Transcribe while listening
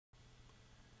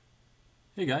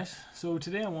Hey guys, so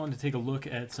today I wanted to take a look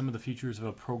at some of the features of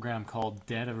a program called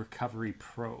Data Recovery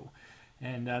Pro.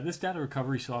 And this data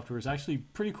recovery software is actually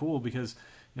pretty cool because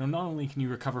not only can you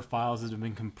recover files that have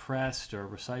been compressed or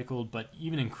recycled, but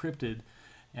even encrypted,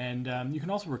 and you can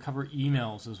also recover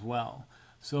emails as well.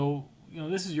 So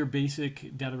this is your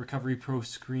basic Data Recovery Pro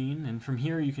screen, and from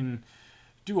here you can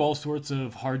do all sorts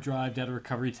of hard drive data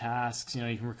recovery tasks. You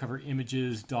can recover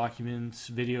images, documents,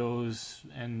 videos,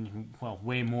 and well,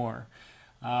 way more.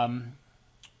 Um,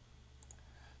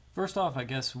 First off, I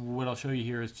guess what I'll show you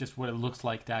here is just what it looks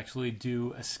like to actually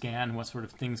do a scan, what sort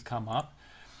of things come up.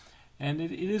 And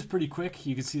it is pretty quick.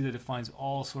 You can see that it finds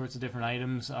all sorts of different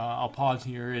items. I'll pause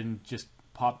here and just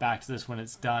pop back to this when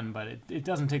it's done, but it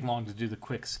doesn't take long to do the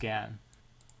quick scan.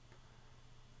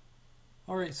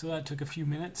 Alright, so that took a few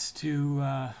minutes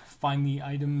to find the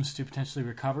items to potentially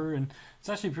recover, and it's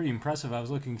actually pretty impressive. I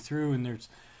was looking through, and there's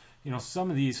some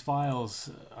of these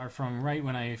files are from right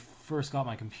when I first got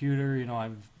my computer,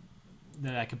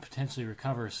 that I could potentially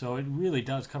recover. So it really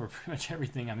does cover pretty much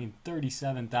everything. I mean,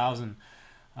 37,000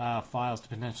 files to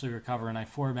potentially recover, and I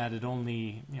formatted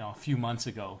only a few months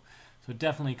ago. So it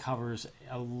definitely covers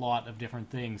a lot of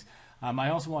different things. I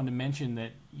also wanted to mention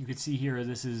that you could see here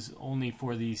this is only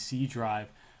for the C drive,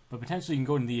 but potentially you can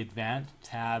go into the Advanced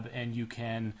tab and you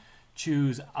can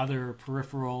choose other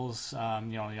peripherals,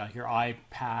 like your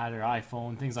iPad or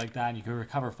iPhone, things like that, and you can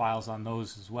recover files on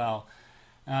those as well.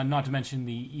 Not to mention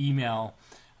the email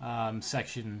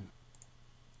section,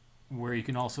 where you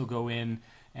can also go in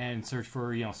and search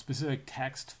for specific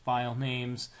text file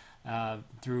names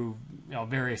through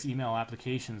various email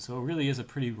applications. So it really is a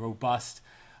pretty robust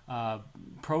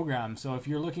program. So if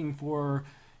you're looking for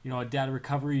a data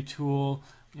recovery tool,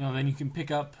 then you can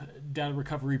pick up Data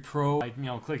Recovery Pro by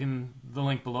clicking the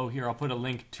link below here. I'll put a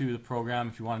link to the program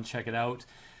if you want to check it out.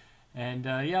 And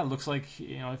yeah, it looks like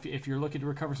if you're looking to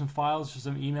recover some files or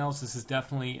some emails, this is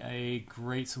definitely a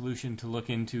great solution to look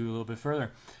into a little bit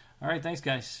further. All right, thanks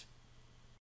guys.